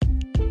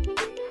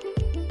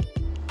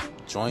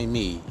Join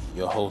me,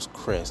 your host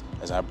Chris,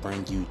 as I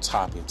bring you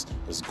topics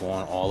that's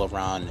going all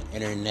around the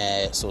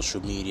internet,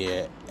 social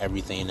media,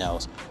 everything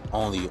else,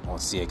 only on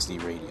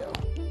CXD Radio.